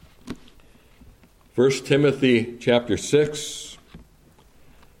1 Timothy chapter 6,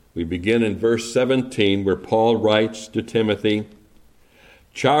 we begin in verse 17, where Paul writes to Timothy,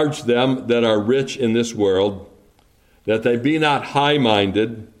 "Charge them that are rich in this world, that they be not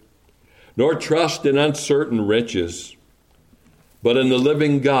high-minded, nor trust in uncertain riches, but in the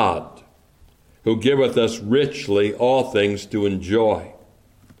living God, who giveth us richly all things to enjoy.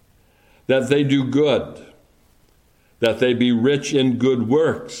 That they do good, that they be rich in good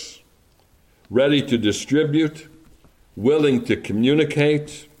works, ready to distribute, willing to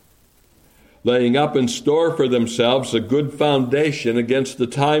communicate, laying up in store for themselves a good foundation against the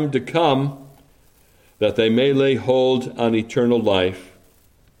time to come, that they may lay hold on eternal life.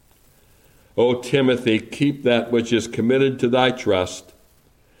 O Timothy, keep that which is committed to thy trust,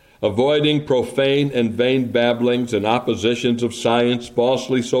 avoiding profane and vain babblings and oppositions of science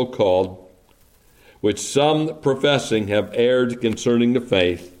falsely so called, which some professing have erred concerning the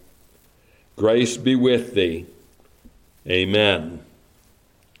faith. Grace be with thee. Amen."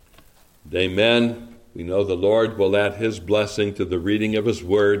 And amen. We know the Lord will add his blessing to the reading of his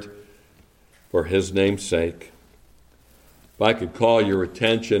word for his name's sake. If I could call your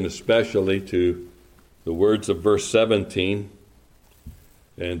attention especially to the words of verse 17,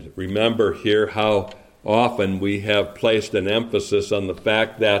 and remember here how often we have placed an emphasis on the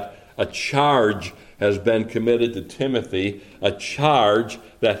fact that a charge has been committed to Timothy, a charge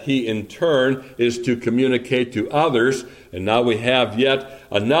that he in turn is to communicate to others. And now we have yet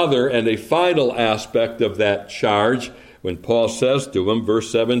another and a final aspect of that charge when Paul says to him,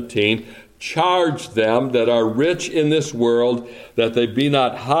 verse 17, "Charge them that are rich in this world, that they be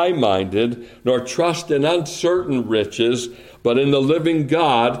not high-minded, nor trust in uncertain riches, but in the living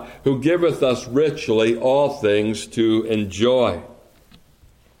God, who giveth us richly all things to enjoy."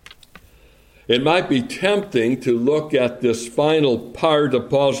 It might be tempting to look at this final part of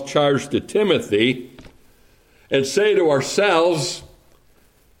Paul's charge to Timothy and say to ourselves,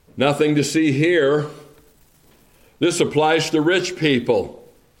 nothing to see here. This applies to rich people.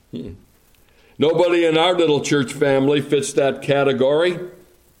 Nobody in our little church family fits that category.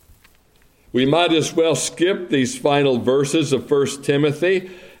 We might as well skip these final verses of 1 Timothy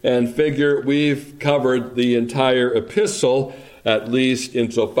and figure we've covered the entire epistle, at least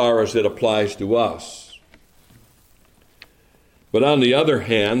insofar as it applies to us. But on the other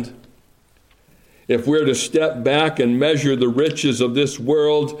hand, if we're to step back and measure the riches of this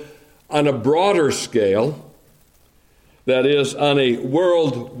world on a broader scale, that is, on a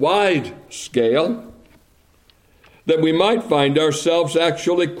worldwide scale, then we might find ourselves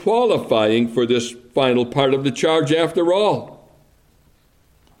actually qualifying for this final part of the charge after all.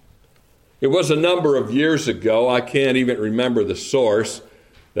 It was a number of years ago, I can't even remember the source,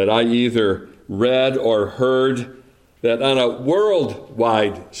 that I either read or heard that on a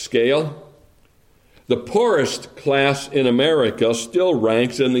worldwide scale, the poorest class in America still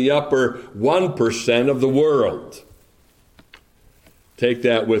ranks in the upper 1% of the world. Take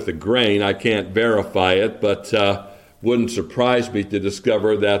that with a grain. I can't verify it, but wouldn't surprise me to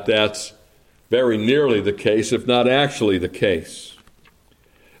discover that that's very nearly the case, if not actually the case.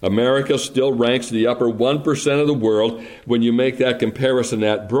 America still ranks in the upper 1% of the world when you make that comparison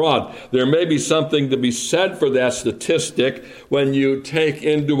that broad. There may be something to be said for that statistic when you take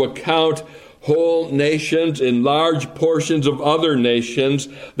into account whole nations and large portions of other nations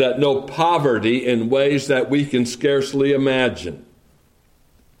that know poverty in ways that we can scarcely imagine.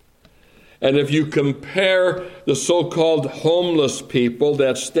 And if you compare the so-called homeless people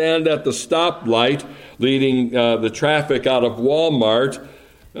that stand at the stoplight leading the traffic out of Walmart,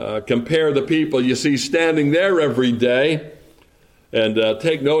 compare the people you see standing there every day, and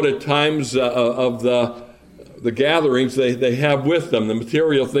take note at times of the gatherings they have with them, the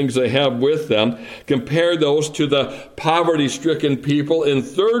material things they have with them. Compare those to the poverty-stricken people in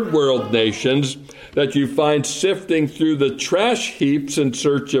third world nations that you find sifting through the trash heaps in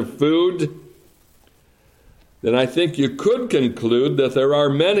search of food. Then I think you could conclude that there are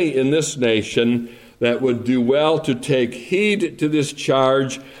many in this nation that would do well to take heed to this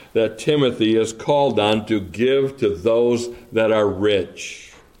charge that Timothy is called on to give to those that are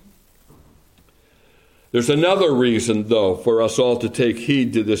rich. There's another reason, though, for us all to take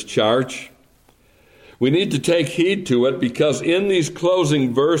heed to this charge. We need to take heed to it because in these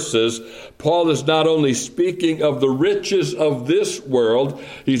closing verses, Paul is not only speaking of the riches of this world,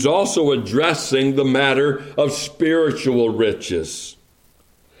 he's also addressing the matter of spiritual riches.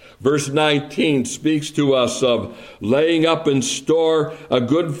 Verse 19 speaks to us of laying up in store a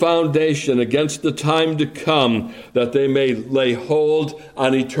good foundation against the time to come, that they may lay hold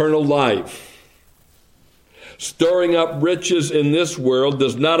on eternal life. Storing up riches in this world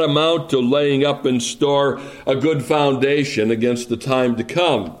does not amount to laying up in store a good foundation against the time to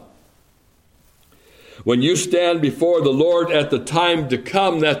come. When you stand before the Lord at the time to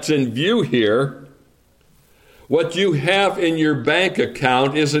come that's in view here, what you have in your bank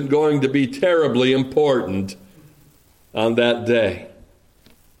account isn't going to be terribly important on that day.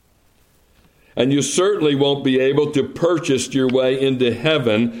 And you certainly won't be able to purchase your way into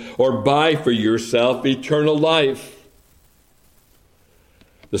heaven or buy for yourself eternal life.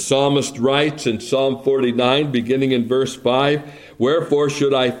 The psalmist writes in Psalm 49, beginning in verse 5, "Wherefore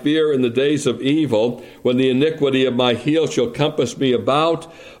should I fear in the days of evil, when the iniquity of my heel shall compass me about?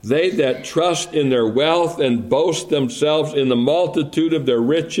 They that trust in their wealth and boast themselves in the multitude of their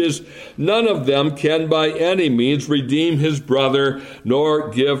riches, none of them can by any means redeem his brother, nor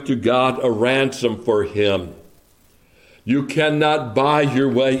give to God a ransom for him." You cannot buy your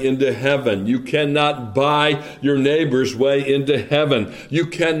way into heaven. You cannot buy your neighbor's way into heaven. You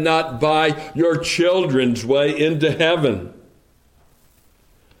cannot buy your children's way into heaven.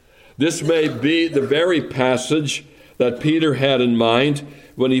 This may be the very passage that Peter had in mind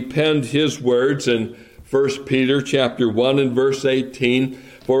when he penned his words in 1 Peter chapter 1 and verse 18,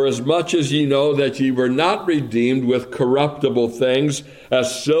 "For as much as ye know that ye were not redeemed with corruptible things,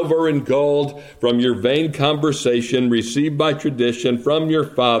 as silver and gold, from your vain conversation received by tradition from your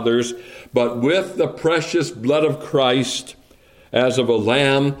fathers, but with the precious blood of Christ, as of a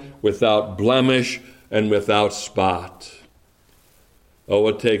lamb without blemish and without spot." Oh,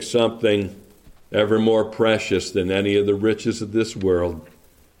 it takes something ever more precious than any of the riches of this world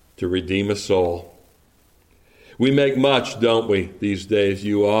to redeem a soul. We make much, don't we, these days?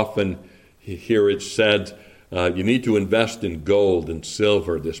 You often hear it said, you need to invest in gold and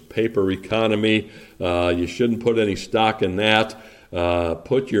silver, this paper economy. You shouldn't put any stock in that.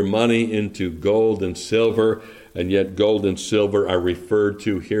 Put your money into gold and silver, and yet gold and silver are referred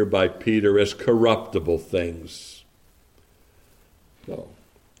to here by Peter as corruptible things.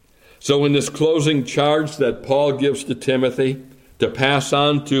 So in this closing charge that Paul gives to Timothy to pass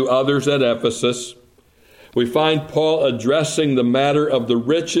on to others at Ephesus, we find Paul addressing the matter of the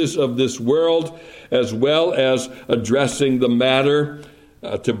riches of this world, as well as addressing the matter,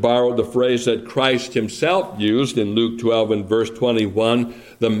 to borrow the phrase that Christ himself used in Luke 12 and verse 21,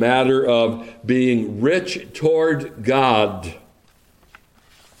 the matter of being rich toward God.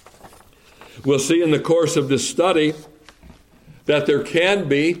 We'll see in the course of this study that there can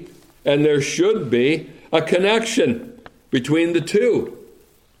be and there should be a connection between the two.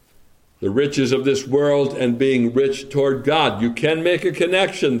 The riches of this world and being rich toward God. You can make a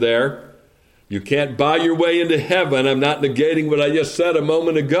connection there. You can't buy your way into heaven. I'm not negating what I just said a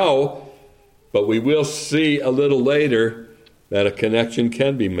moment ago, but we will see a little later that a connection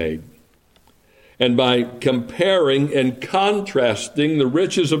can be made. And by comparing and contrasting the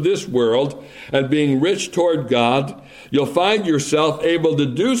riches of this world and being rich toward God, you'll find yourself able to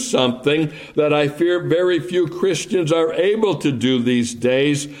do something that I fear very few Christians are able to do these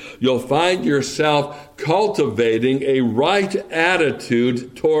days. You'll find yourself cultivating a right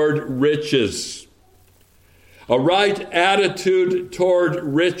attitude toward riches. A right attitude toward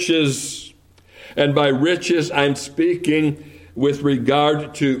riches. And by riches, I'm speaking with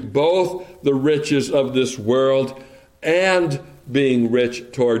regard to both the riches of this world and being rich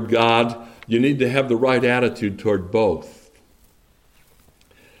toward God. You need to have the right attitude toward both.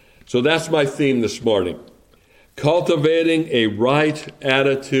 So that's my theme this morning. Cultivating a right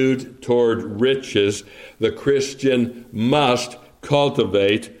attitude toward riches. The Christian must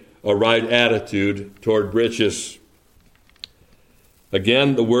cultivate a right attitude toward riches.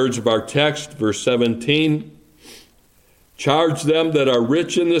 Again, the words of our text, verse 17. "Charge them that are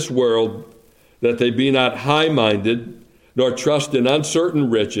rich in this world, that they be not high-minded, nor trust in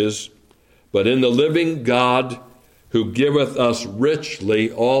uncertain riches, but in the living God, who giveth us richly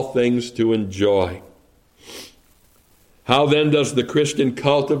all things to enjoy." How then does the Christian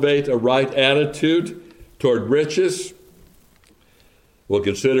cultivate a right attitude toward riches? Well,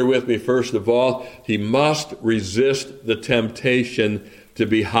 consider with me, first of all, he must resist the temptation to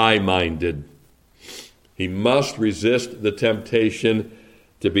be high-minded. He must resist the temptation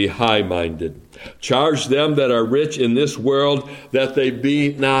to be high-minded. Charge them that are rich in this world that they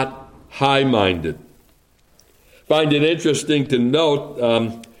be not high-minded. Find it interesting to note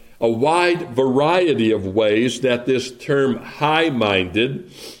a wide variety of ways that this term high-minded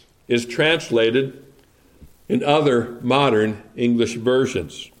is translated in other modern English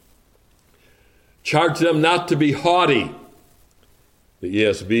versions. Charge them not to be haughty, the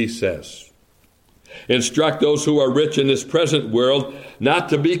ESV says. Instruct those who are rich in this present world not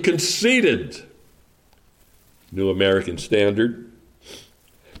to be conceited, New American Standard.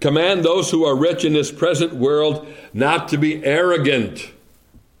 Command those who are rich in this present world not to be arrogant.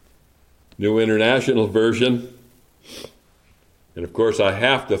 New International Version. And of course, I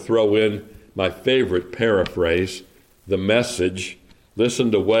have to throw in my favorite paraphrase, the Message.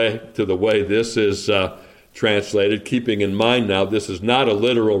 Listen to the way this is translated, keeping in mind now this is not a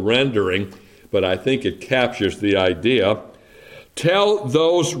literal rendering, but I think it captures the idea. Tell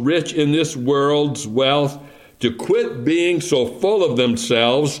those rich in this world's wealth to quit being so full of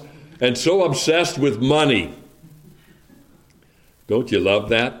themselves and so obsessed with money. Don't you love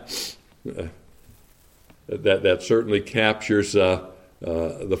that? That certainly captures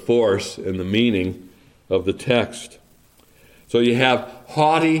the force and the meaning of the text. So you have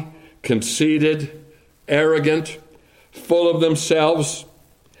haughty, conceited, arrogant, full of themselves.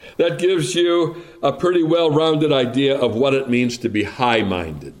 That gives you a pretty well-rounded idea of what it means to be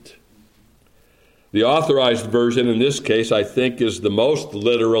high-minded. The Authorized Version in this case, I think, is the most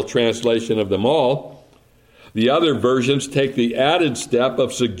literal translation of them all. The other versions take the added step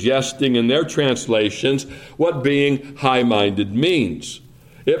of suggesting in their translations what being high-minded means.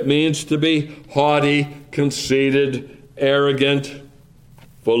 It means to be haughty, conceited, arrogant,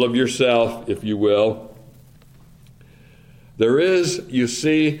 full of yourself, if you will. There is, you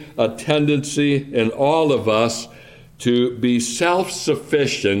see, a tendency in all of us to be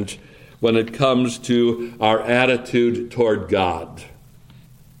self-sufficient when it comes to our attitude toward God.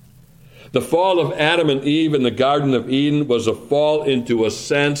 The fall of Adam and Eve in the Garden of Eden was a fall into a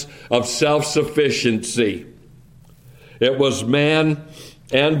sense of self-sufficiency. It was man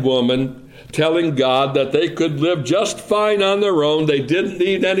and woman telling God that they could live just fine on their own. They didn't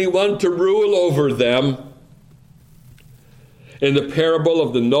need anyone to rule over them. In the parable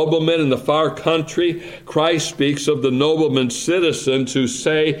of the nobleman in the far country, Christ speaks of the nobleman's citizens who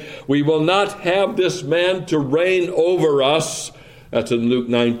say, "We will not have this man to reign over us." That's in Luke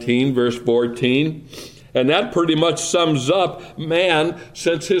 19, verse 14. And that pretty much sums up man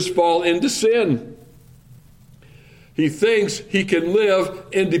since his fall into sin. He thinks he can live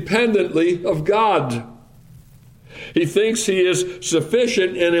independently of God. He thinks he is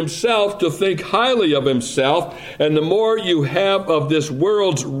sufficient in himself to think highly of himself, and the more you have of this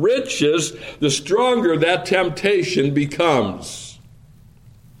world's riches, the stronger that temptation becomes.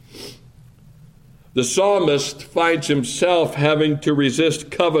 The psalmist finds himself having to resist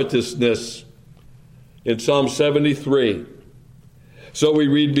covetousness in Psalm 73. So we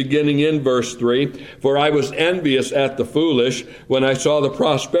read beginning in verse 3, "For I was envious at the foolish when I saw the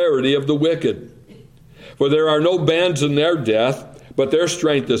prosperity of the wicked. For there are no bands in their death, but their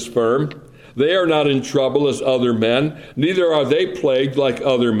strength is firm. They are not in trouble as other men, neither are they plagued like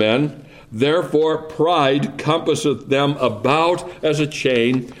other men. Therefore pride compasseth them about as a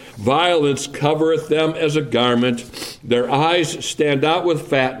chain, violence covereth them as a garment. Their eyes stand out with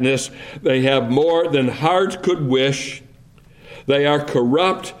fatness, they have more than heart could wish. They are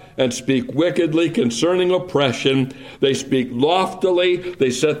corrupt and speak wickedly concerning oppression. They speak loftily,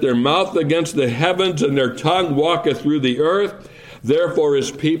 they set their mouth against the heavens, and their tongue walketh through the earth. Therefore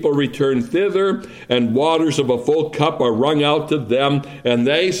his people return thither, and waters of a full cup are wrung out to them. And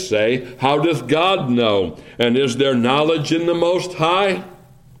they say, How doth God know? And is there knowledge in the Most High?"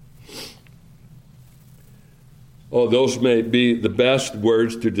 Oh, those may be the best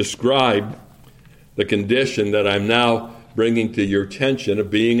words to describe the condition that I'm now bringing to your attention of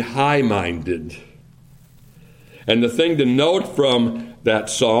being high-minded. And the thing to note from that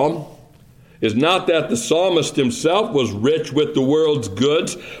psalm is not that the psalmist himself was rich with the world's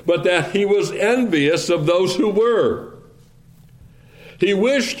goods, but that he was envious of those who were. He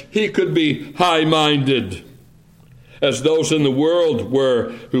wished he could be high-minded, as those in the world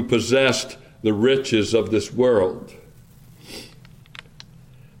were who possessed the riches of this world.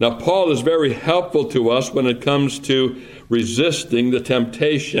 Now, Paul is very helpful to us when it comes to resisting the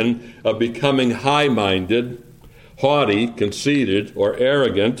temptation of becoming high-minded, haughty, conceited, or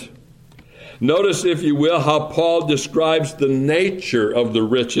arrogant. Notice, if you will, how Paul describes the nature of the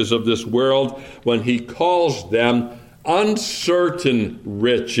riches of this world when he calls them uncertain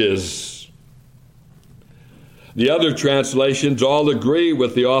riches. The other translations all agree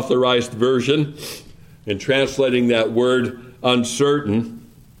with the Authorized Version in translating that word uncertain.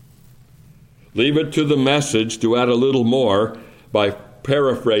 Leave it to the Message to add a little more by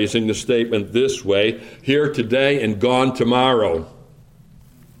paraphrasing the statement this way: here today and gone tomorrow.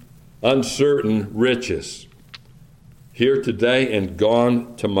 Uncertain riches. Here today and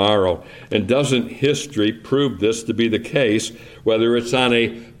gone tomorrow. And doesn't history prove this to be the case, whether it's on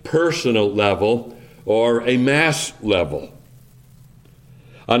a personal level or a mass level?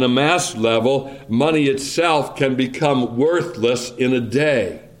 On a mass level, money itself can become worthless in a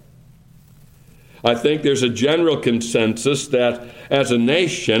day. I think there's a general consensus that as a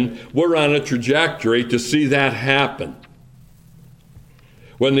nation, we're on a trajectory to see that happen.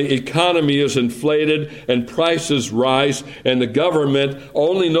 When the economy is inflated and prices rise and the government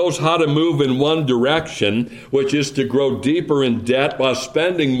only knows how to move in one direction, which is to grow deeper in debt while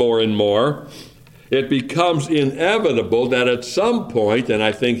spending more and more, it becomes inevitable that at some point, and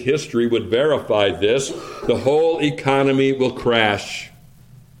I think history would verify this, the whole economy will crash.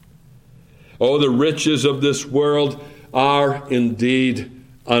 Oh, the riches of this world are indeed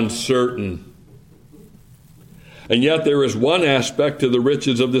uncertain. And yet there is one aspect to the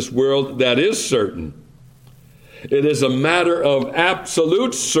riches of this world that is certain. It is a matter of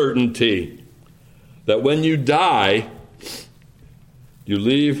absolute certainty that when you die, you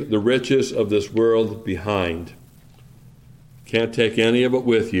leave the riches of this world behind. Can't take any of it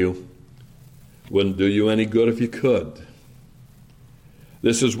with you. Wouldn't do you any good if you could.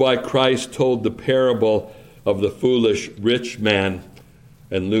 This is why Christ told the parable of the foolish rich man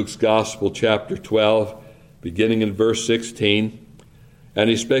in Luke's Gospel, chapter 12, beginning in verse 16. And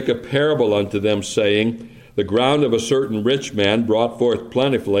he spake a parable unto them, saying, The ground of a certain rich man brought forth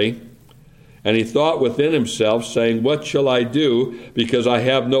plentifully. And he thought within himself, saying, What shall I do, because I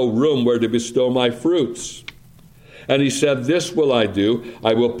have no room where to bestow my fruits? And he said, This will I do,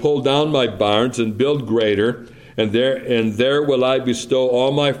 I will pull down my barns and build greater, and there will I bestow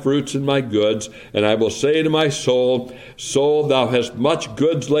all my fruits and my goods, and I will say to my soul, Soul, thou hast much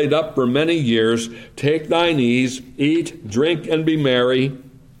goods laid up for many years. Take thine ease, eat, drink, and be merry.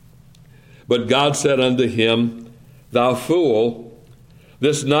 But God said unto him, Thou fool,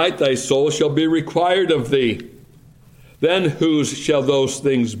 this night thy soul shall be required of thee. Then whose shall those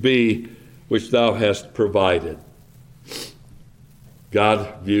things be which thou hast provided?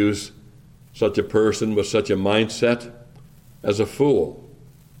 God views such a person with such a mindset as a fool.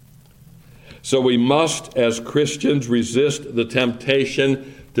 So we must, as Christians, resist the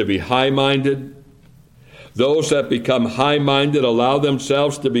temptation to be high-minded. Those that become high-minded allow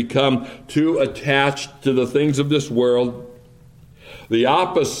themselves to become too attached to the things of this world. The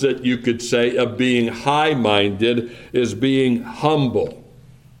opposite, you could say, of being high-minded is being humble.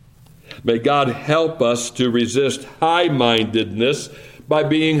 May God help us to resist high-mindedness by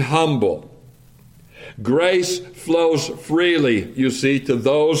being humble. Grace flows freely, you see, to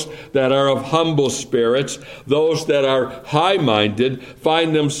those that are of humble spirits. Those that are high-minded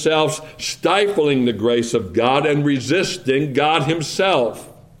find themselves stifling the grace of God and resisting God himself.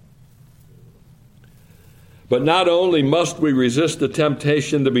 But not only must we resist the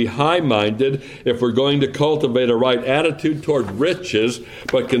temptation to be high-minded if we're going to cultivate a right attitude toward riches,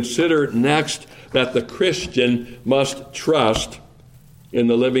 but consider next that the Christian must trust in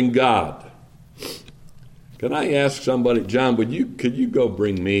the living God. Can I ask somebody, John, could you go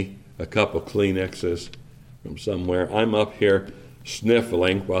bring me a couple Kleenexes from somewhere? I'm up here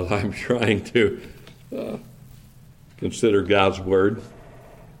sniffling while I'm trying to consider God's word.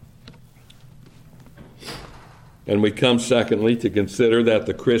 And we come, secondly, to consider that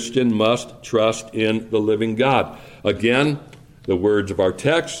the Christian must trust in the living God. Again, the words of our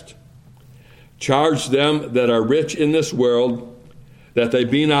text, charge them that are rich in this world, that they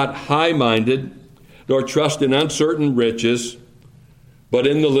be not high-minded, nor trust in uncertain riches, but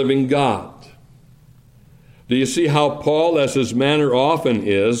in the living God. Do you see how Paul, as his manner often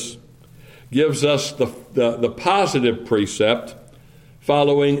is, gives us the positive precept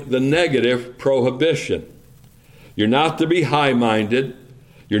following the negative prohibition? You're not to be high-minded.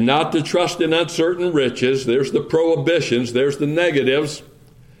 You're not to trust in uncertain riches. There's the prohibitions. There's the negatives.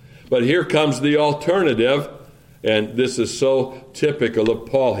 But here comes the alternative. And this is so typical of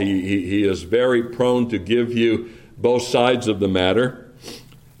Paul. He is very prone to give you both sides of the matter.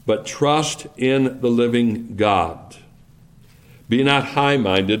 But trust in the living God. Be not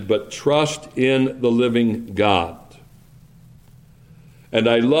high-minded, but trust in the living God. And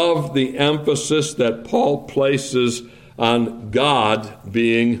I love the emphasis that Paul places on God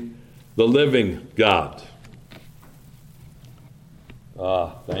being the living God.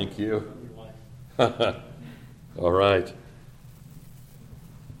 Thank you. All right.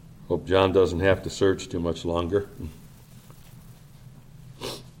 Hope John doesn't have to search too much longer.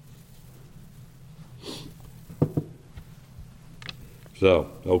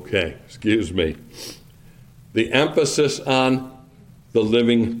 So, okay, excuse me. The emphasis on the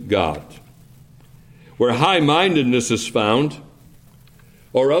living God. Where high-mindedness is found,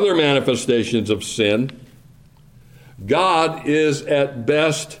 or other manifestations of sin, God is at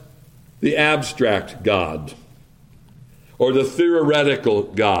best the abstract God, or the theoretical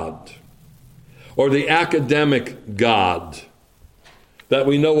God, or the academic God that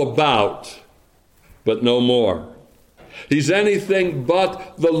we know about, but no more. He's anything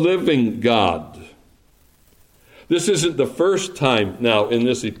but the living God. This isn't the first time now in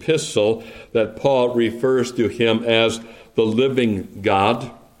this epistle that Paul refers to him as the living God.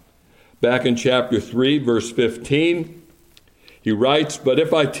 Back in chapter 3, verse 15, he writes, "But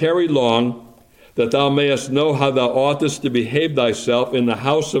if I tarry long, that thou mayest know how thou oughtest to behave thyself in the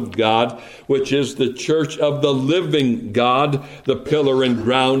house of God, which is the church of the living God, the pillar and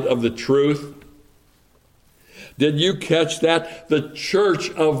ground of the truth." Did you catch that? The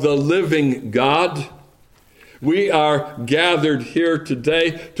church of the living God. We are gathered here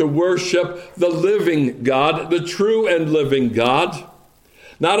today to worship the living God, the true and living God.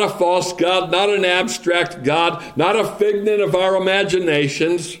 Not a false God, not an abstract God, not a figment of our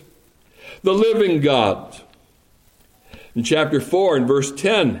imaginations. The living God. In chapter 4 and verse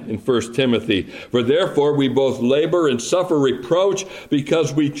 10 in 1 Timothy, "For therefore we both labor and suffer reproach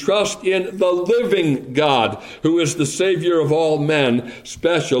because we trust in the living God, who is the Savior of all men,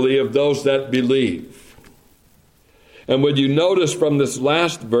 especially of those that believe." And would you notice from this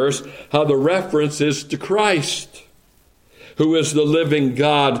last verse how the reference is to Christ, who is the living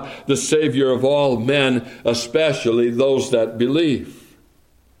God, the Savior of all men, especially those that believe?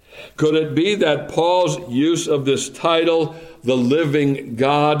 Could it be that Paul's use of this title, the living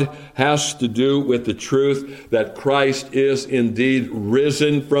God, has to do with the truth that Christ is indeed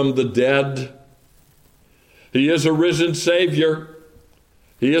risen from the dead? He is a risen Savior.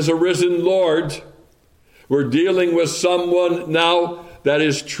 He is a risen Lord. We're dealing with someone now that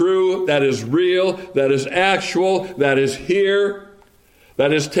is true, that is real, that is actual, that is here,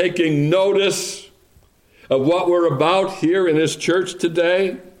 that is taking notice of what we're about here in this church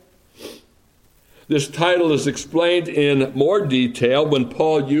today. This title is explained in more detail when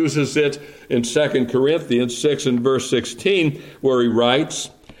Paul uses it in 2 Corinthians 6 and verse 16, where he writes,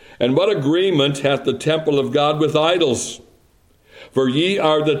 "And what agreement hath the temple of God with idols? For ye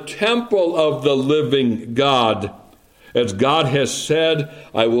are the temple of the living God. As God has said,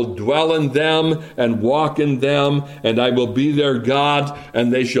 I will dwell in them and walk in them, and I will be their God,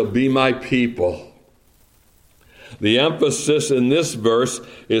 and they shall be my people." The emphasis in this verse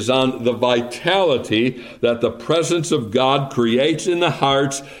is on the vitality that the presence of God creates in the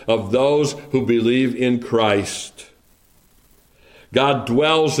hearts of those who believe in Christ. God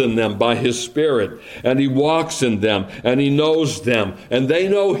dwells in them by his Spirit, and he walks in them, and he knows them, and they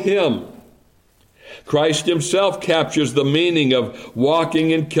know him. Christ himself captures the meaning of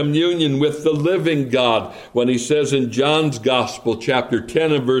walking in communion with the living God when he says in John's Gospel, chapter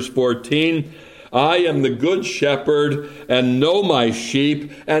 10 and verse 14, "I am the good shepherd, and know my sheep,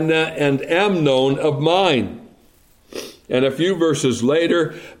 and am known of mine." And a few verses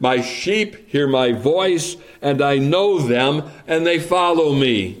later, "My sheep hear my voice, and I know them, and they follow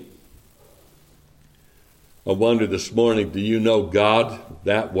me." I wonder this morning, do you know God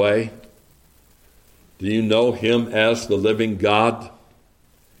that way? Do you know him as the living God?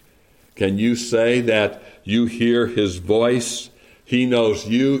 Can you say that you hear his voice? He knows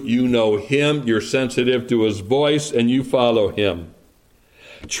you, you know him, you're sensitive to his voice, and you follow him.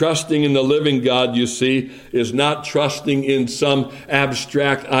 Trusting in the living God, you see, is not trusting in some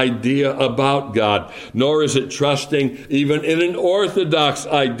abstract idea about God, nor is it trusting even in an orthodox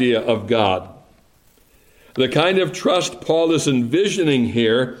idea of God. The kind of trust Paul is envisioning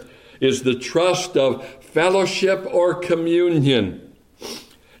here is the trust of fellowship or communion.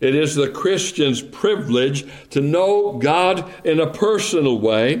 It is the Christian's privilege to know God in a personal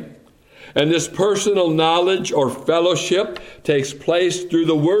way, and this personal knowledge or fellowship takes place through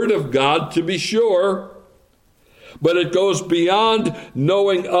the Word of God, to be sure, but it goes beyond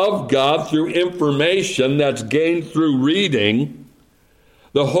knowing of God through information that's gained through reading.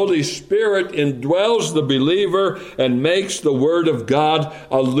 The Holy Spirit indwells the believer and makes the Word of God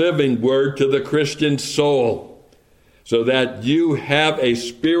a living Word to the Christian soul, so that you have a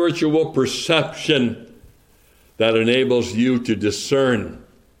spiritual perception that enables you to discern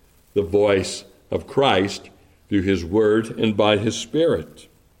the voice of Christ through his Word and by his Spirit.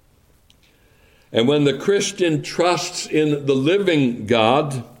 And when the Christian trusts in the living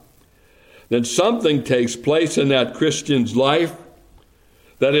God, then something takes place in that Christian's life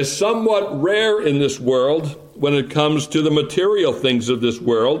that is somewhat rare in this world when it comes to the material things of this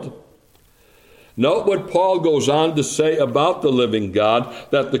world. Note what Paul goes on to say about the living God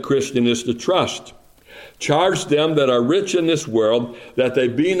that the Christian is to trust. "Charge them that are rich in this world, that they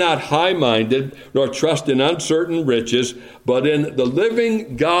be not high-minded, nor trust in uncertain riches, but in the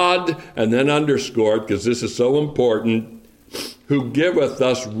living God," and then underscored, because this is so important, who giveth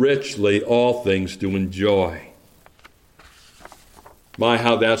us richly all things to enjoy. My,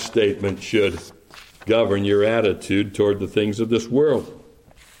 how that statement should govern your attitude toward the things of this world.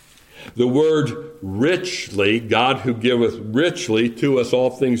 The word richly, God who giveth richly to us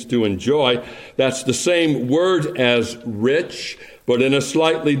all things to enjoy, that's the same word as rich, but in a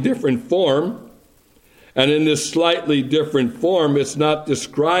slightly different form. And in this slightly different form, it's not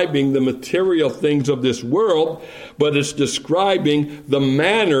describing the material things of this world, but it's describing the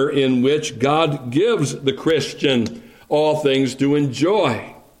manner in which God gives the Christian all things to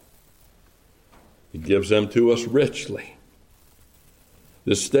enjoy. He gives them to us richly.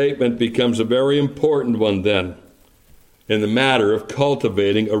 This statement becomes a very important one then in the matter of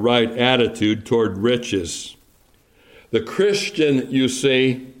cultivating a right attitude toward riches. The Christian, you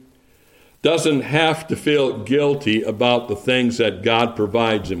see, doesn't have to feel guilty about the things that God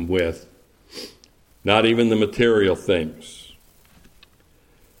provides him with, not even the material things.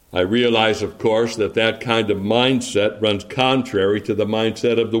 I realize, of course, that kind of mindset runs contrary to the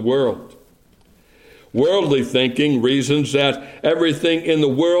mindset of the world. Worldly thinking reasons that everything in the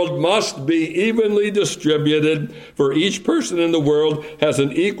world must be evenly distributed, for each person in the world has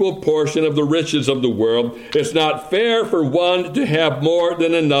an equal portion of the riches of the world. It's not fair for one to have more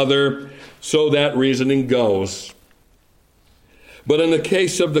than another, so that reasoning goes. But in the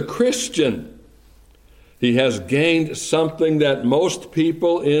case of the Christian, he has gained something that most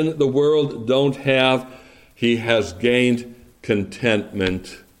people in the world don't have. He has gained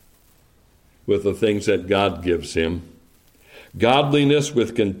contentment with the things that God gives him. Godliness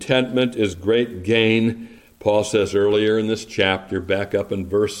with contentment is great gain, Paul says earlier in this chapter, back up in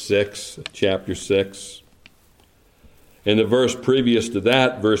verse 6, chapter 6. In the verse previous to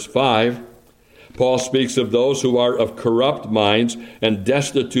that, verse 5, Paul speaks of those who are of corrupt minds and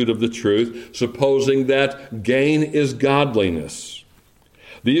destitute of the truth, supposing that gain is godliness.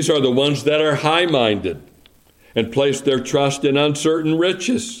 These are the ones that are high-minded and place their trust in uncertain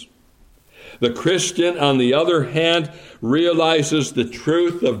riches. The Christian, on the other hand, realizes the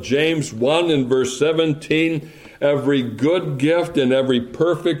truth of James 1 and verse 17. Every good gift and every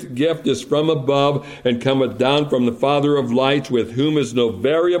perfect gift is from above and cometh down from the Father of lights, with whom is no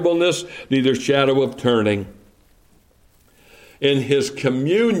variableness, neither shadow of turning. In his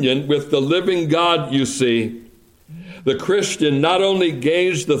communion with the living God, you see, the Christian not only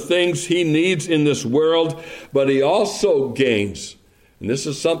gains the things he needs in this world, but he also gains. And this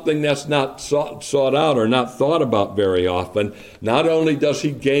is something that's not sought out or not thought about very often. Not only does he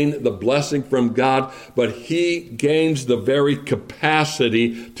gain the blessing from God, but he gains the very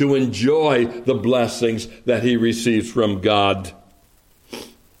capacity to enjoy the blessings that he receives from God.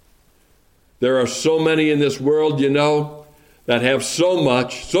 There are so many in this world, that have so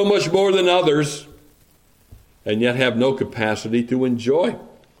much more than others, and yet have no capacity to enjoy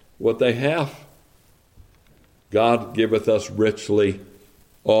what they have. God giveth us richly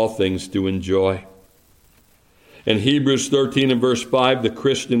all things to enjoy. In Hebrews 13 and verse 5, the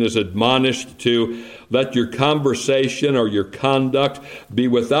Christian is admonished to let your conversation or your conduct be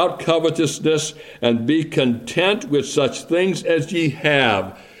without covetousness, and be content with such things as ye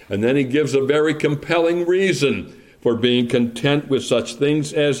have. And then he gives a very compelling reason for being content with such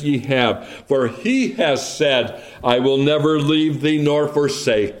things as ye have. For he has said, I will never leave thee nor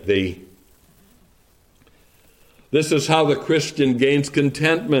forsake thee. This is how the Christian gains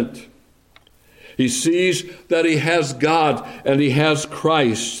contentment. He sees that he has God and he has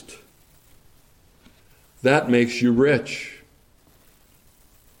Christ. That makes you rich.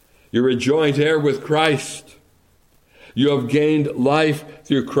 You're a joint heir with Christ. You have gained life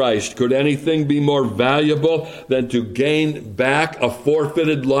through Christ. Could anything be more valuable than to gain back a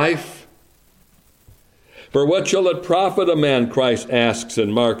forfeited life? For what shall it profit a man, Christ asks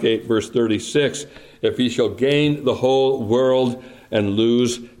in Mark 8, verse 36, if he shall gain the whole world and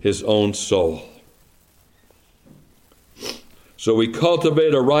lose his own soul? So we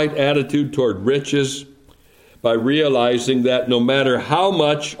cultivate a right attitude toward riches by realizing that no matter how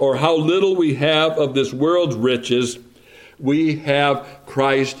much or how little we have of this world's riches, we have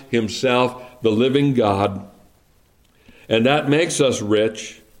Christ himself, the living God. And that makes us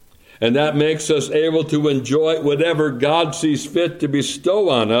rich. And that makes us able to enjoy whatever God sees fit to bestow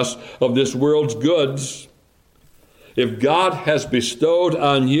on us of this world's goods. If God has bestowed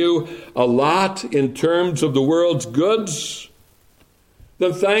on you a lot in terms of the world's goods,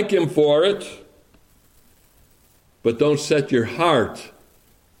 then thank him for it. But don't set your heart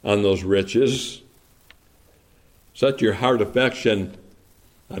on those riches. Set your heart affection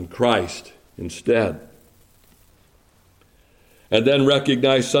on Christ instead. And then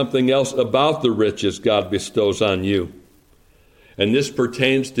recognize something else about the riches God bestows on you. And this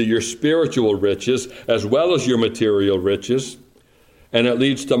pertains to your spiritual riches as well as your material riches. And it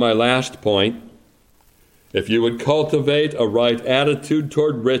leads to my last point. If you would cultivate a right attitude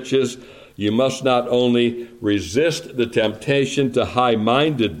toward riches, you must not only resist the temptation to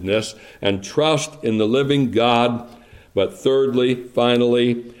high-mindedness and trust in the living God, but thirdly,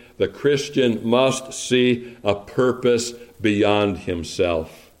 finally, the Christian must see a purpose beyond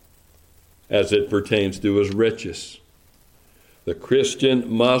himself as it pertains to his riches. The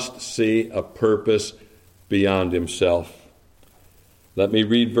Christian must see a purpose beyond himself. Let me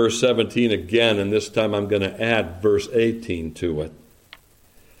read verse 17 again, and this time I'm going to add verse 18 to it.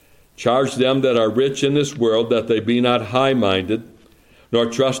 Charge them that are rich in this world that they be not high-minded, nor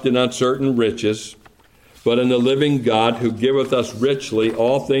trust in uncertain riches, but in the living God who giveth us richly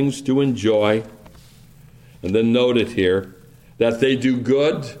all things to enjoy. And then note it here, that they do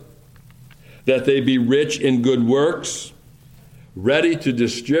good, that they be rich in good works, ready to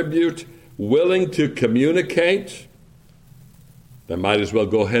distribute, willing to communicate. I might as well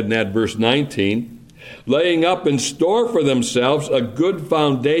go ahead and add verse 19. Laying up in store for themselves a good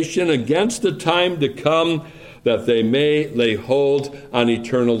foundation against the time to come, that they may lay hold on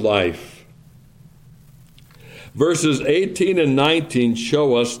eternal life. Verses 18 and 19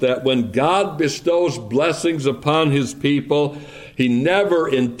 show us that when God bestows blessings upon his people, he never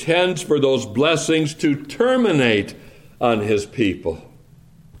intends for those blessings to terminate on his people.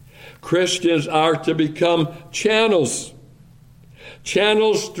 Christians are to become channels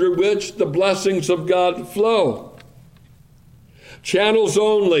through which the blessings of God flow. Channels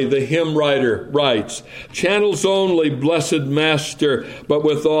only, the hymn writer writes. Channels only, blessed Master, but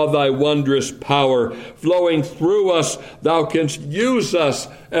with all thy wondrous power flowing through us, thou canst use us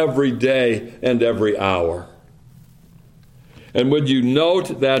every day and every hour. And would you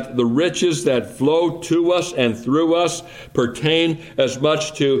note that the riches that flow to us and through us pertain as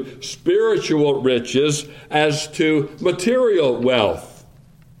much to spiritual riches as to material wealth?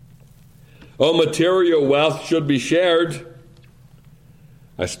 Oh, material wealth should be shared.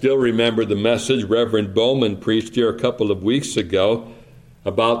 I still remember the message Reverend Bowman preached here a couple of weeks ago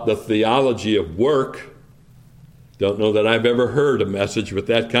about the theology of work. Don't know that I've ever heard a message with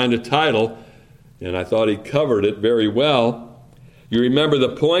that kind of title, and I thought he covered it very well. You remember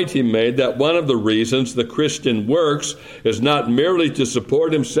the point he made that one of the reasons the Christian works is not merely to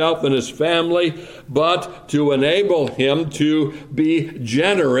support himself and his family, but to enable him to be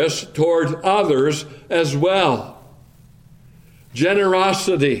generous toward others as well.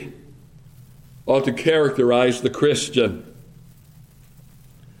 Generosity ought to characterize the Christian.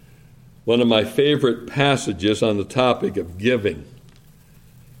 One of my favorite passages on the topic of giving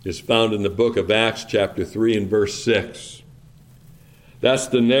is found in the book of Acts chapter 3 and verse 6. That's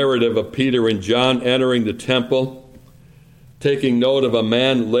the narrative of Peter and John entering the temple, taking note of a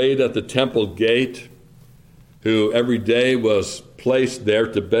man laid at the temple gate who every day was placed there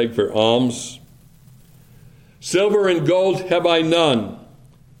to beg for alms. Silver and gold have I none,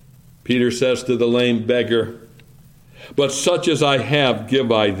 Peter says to the lame beggar, but such as I have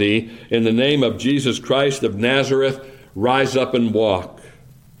give I thee. In the name of Jesus Christ of Nazareth, rise up and walk.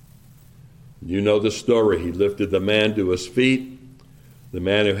 You know the story. He lifted the man to his feet. The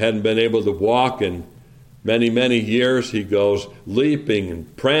man who hadn't been able to walk in many, many years, he goes leaping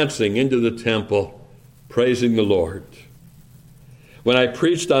and prancing into the temple, praising the Lord. When I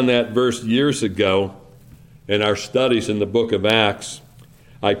preached on that verse years ago in our studies in the book of Acts,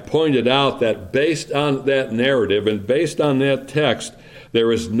 I pointed out that based on that narrative and based on that text,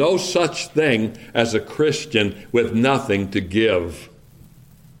 there is no such thing as a Christian with nothing to give.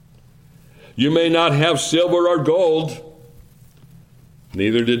 You may not have silver or gold.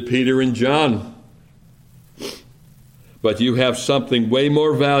 Neither did Peter and John. But you have something way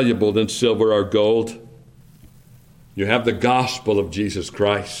more valuable than silver or gold. You have the gospel of Jesus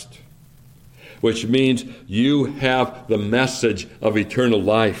Christ, which means you have the message of eternal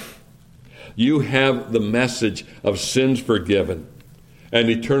life. You have the message of sins forgiven and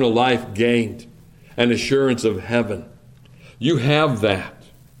eternal life gained and assurance of heaven. You have that.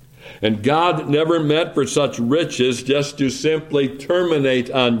 And God never meant for such riches just to simply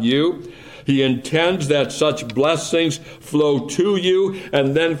terminate on you. He intends that such blessings flow to you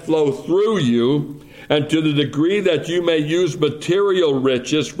and then flow through you, and to the degree that you may use material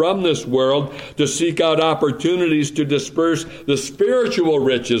riches from this world to seek out opportunities to disperse the spiritual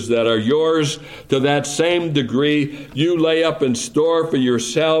riches that are yours, to that same degree you lay up in store for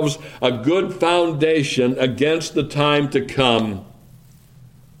yourselves a good foundation against the time to come.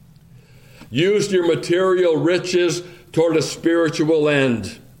 Use your material riches toward a spiritual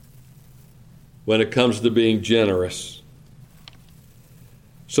end when it comes to being generous.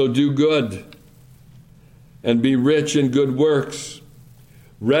 So do good and be rich in good works,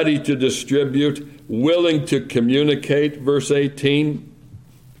 ready to distribute, willing to communicate, verse 18.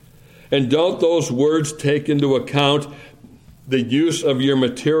 And don't those words take into account the use of your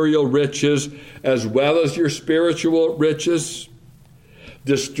material riches as well as your spiritual riches?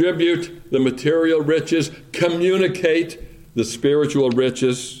 Distribute the material riches, communicate the spiritual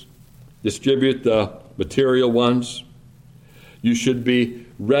riches, distribute the material ones. You should be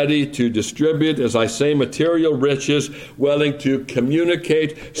ready to distribute, as I say, material riches, willing to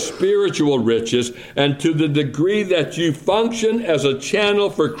communicate spiritual riches, and to the degree that you function as a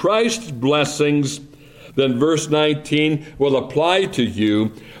channel for Christ's blessings, then verse 19 will apply to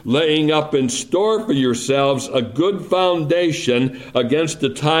you, laying up in store for yourselves a good foundation against the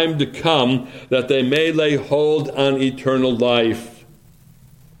time to come, that they may lay hold on eternal life.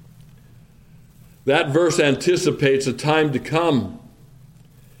 That verse anticipates a time to come.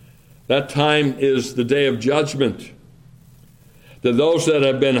 That time is the day of judgment. To those that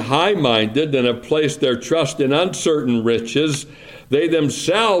have been high-minded and have placed their trust in uncertain riches, they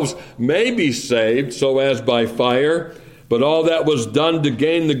themselves may be saved so as by fire, but all that was done to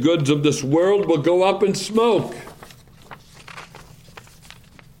gain the goods of this world will go up in smoke.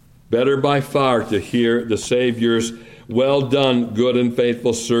 Better by far to hear the Savior's, "Well done, good and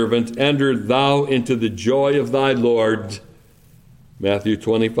faithful servant. Enter thou into the joy of thy Lord." Matthew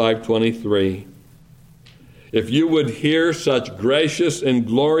 25:23. If you would hear such gracious and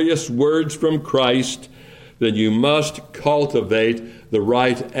glorious words from Christ, then you must cultivate the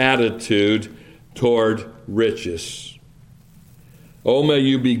right attitude toward riches. Oh, may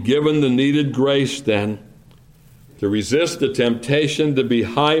you be given the needed grace then to resist the temptation to be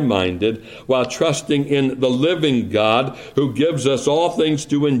high-minded while trusting in the living God who gives us all things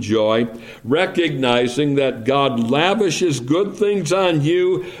to enjoy, recognizing that God lavishes good things on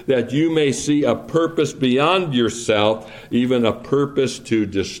you that you may see a purpose beyond yourself, even a purpose to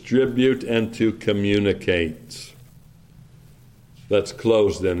distribute and to communicate. Let's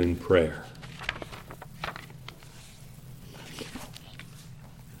close then in prayer.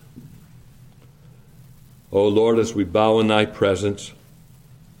 O Lord, as we bow in thy presence,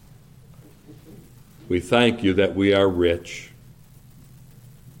 we thank you that we are rich,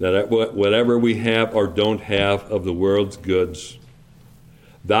 that whatever we have or don't have of the world's goods,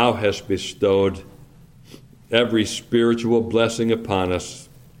 thou hast bestowed every spiritual blessing upon us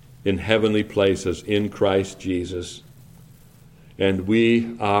in heavenly places in Christ Jesus. And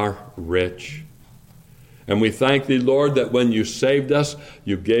we are rich. And we thank thee, Lord, that when you saved us,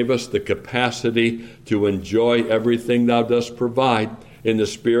 you gave us the capacity to enjoy everything thou dost provide in the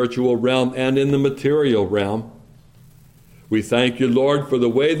spiritual realm and in the material realm. We thank you, Lord, for the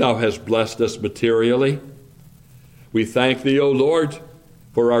way thou hast blessed us materially. We thank thee, O Lord,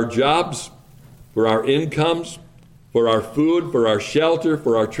 for our jobs, for our incomes, for our food, for our shelter,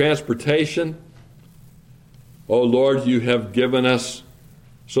 for our transportation. O Lord, you have given us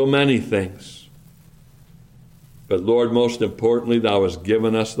so many things. But Lord, most importantly, thou hast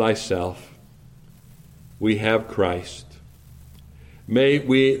given us thyself. We have Christ. May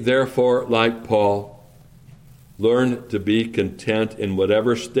we, therefore, like Paul, learn to be content in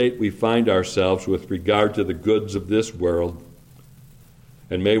whatever state we find ourselves with regard to the goods of this world.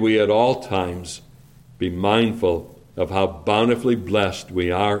 And may we at all times be mindful of how bountifully blessed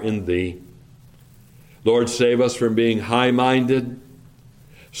we are in thee. Lord, save us from being high-minded.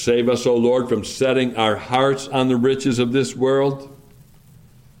 Save us, O Lord, from setting our hearts on the riches of this world.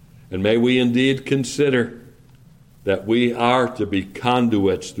 And may we indeed consider that we are to be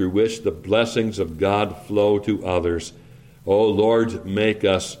conduits through which the blessings of God flow to others. O Lord, make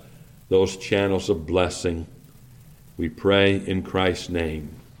us those channels of blessing. We pray in Christ's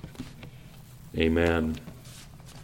name. Amen.